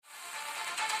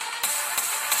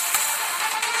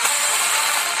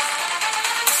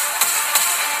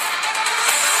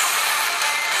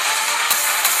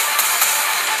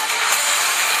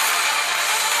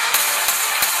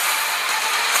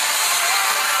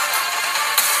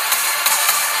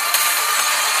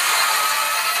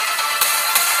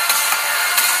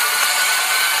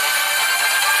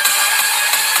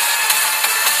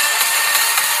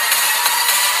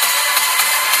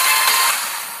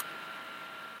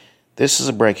This is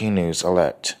a breaking news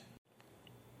alert.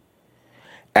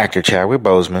 Actor Chadwick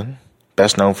Boseman,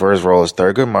 best known for his role as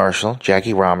Thurgood Marshall,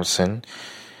 Jackie Robinson,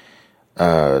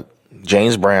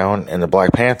 James Brown, and the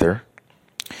Black Panther,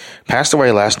 passed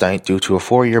away last night due to a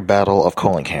 4-year battle of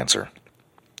colon cancer.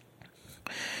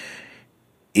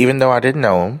 Even though I didn't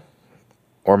know him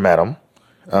or met him,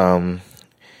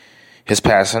 his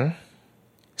passing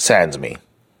saddens me.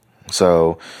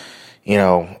 So,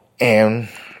 and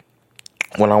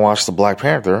when I watched the Black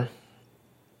Panther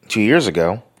 2 years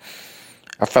ago,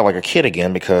 I felt like a kid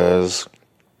again because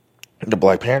the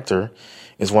Black Panther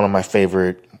is one of my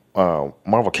favorite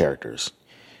Marvel characters.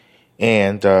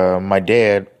 And my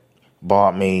dad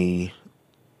bought me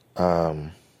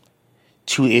 2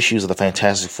 issues of the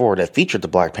Fantastic Four that featured the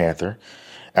Black Panther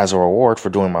as a reward for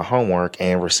doing my homework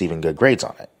and receiving good grades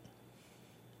on it.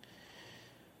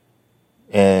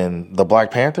 And the Black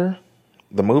Panther,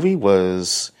 the movie,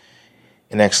 was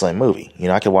an excellent movie.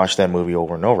 I could watch that movie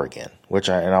over and over again,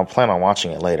 and I'll plan on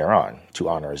watching it later on to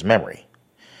honor his memory.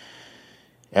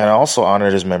 And I also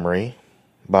honored his memory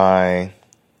by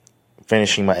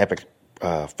finishing my Epic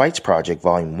Fights Project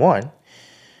Volume 1,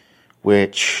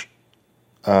 which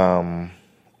one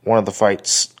of the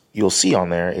fights you'll see on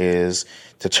there is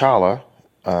T'Challa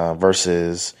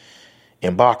versus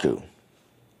M'Baku.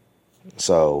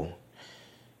 So,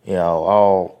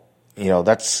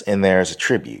 that's in there as a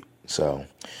tribute. So,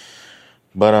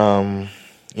 but, I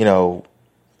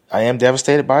am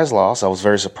devastated by his loss. I was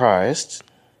very surprised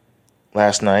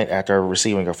last night after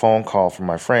receiving a phone call from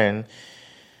my friend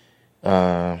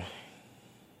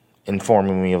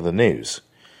informing me of the news.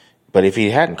 But if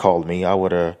he hadn't called me, I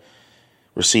would have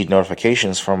received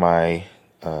notifications from my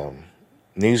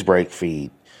news break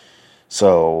feed.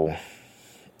 So,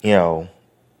 I'm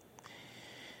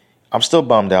still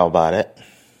bummed out about it.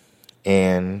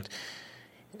 And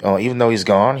even though he's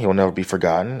gone, he will never be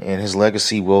forgotten, and his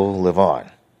legacy will live on.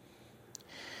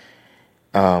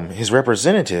 His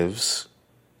representatives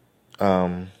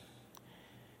made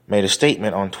a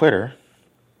statement on Twitter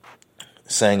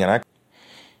saying, and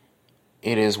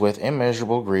it is with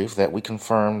immeasurable grief that we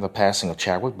confirm the passing of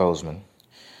Chadwick Boseman.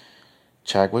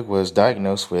 Chadwick was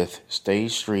diagnosed with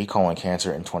stage 3 colon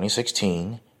cancer in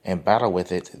 2016 and battled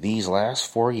with it these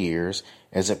last 4 years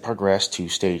as it progressed to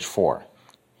stage 4.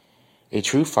 A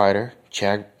true fighter,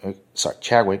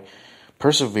 Chadwick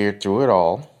persevered through it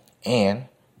all and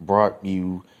brought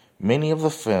you many of the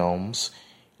films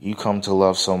you come to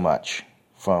love so much,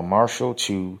 from Marshall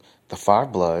to The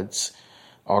Five Bloods,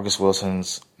 August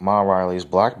Wilson's Ma Riley's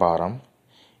Black Bottom,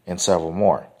 and several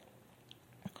more.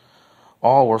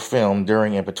 All were filmed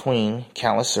during and between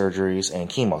countless surgeries and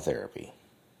chemotherapy.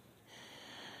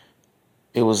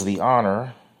 It was the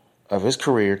honor of his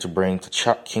career to bring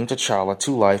King T'Challa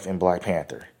to life in Black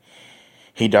Panther.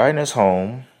 He died in his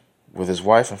home with his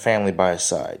wife and family by his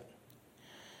side.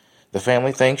 The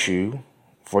family thanks you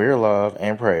for your love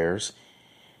and prayers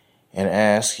and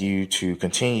asks you to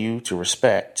continue to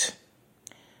respect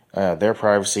their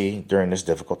privacy during this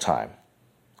difficult time.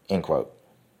 End quote.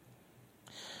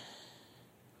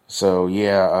 So,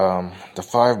 The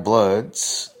Five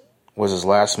Bloods was his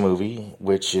last movie,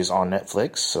 which is on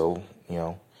Netflix. So,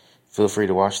 feel free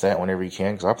to watch that whenever you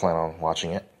can, because I plan on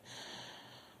watching it.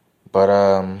 But,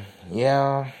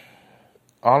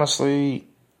 honestly,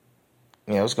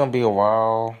 it's going to be a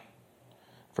while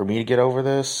for me to get over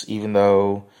this, even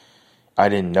though I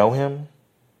didn't know him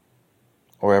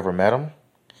or ever met him.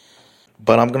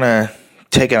 But I'm going to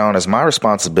take it on as my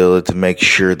responsibility to make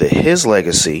sure that his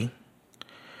legacy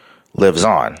lives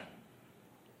on.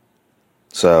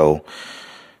 So,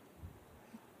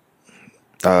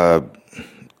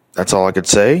 that's all I could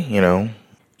say.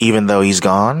 Even though he's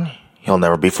gone, he'll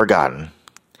never be forgotten.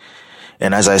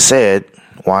 And as I said,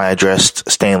 why I addressed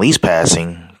Stan Lee's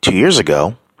passing 2 years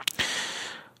ago,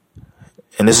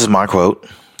 and this is my quote: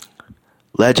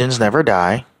 "Legends never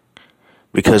die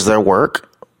because their work,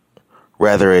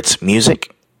 whether it's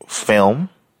music, film,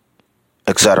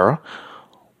 etc.,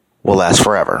 will last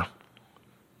forever."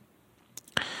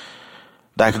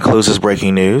 That concludes this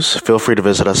breaking news. Feel free to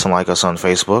visit us and like us on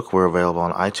Facebook. We're available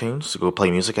on iTunes, the Google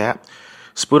Play Music app,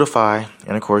 Spotify,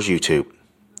 and of course YouTube.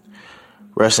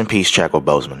 Rest in peace, Chadwick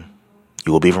Boseman.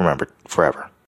 You will be remembered forever.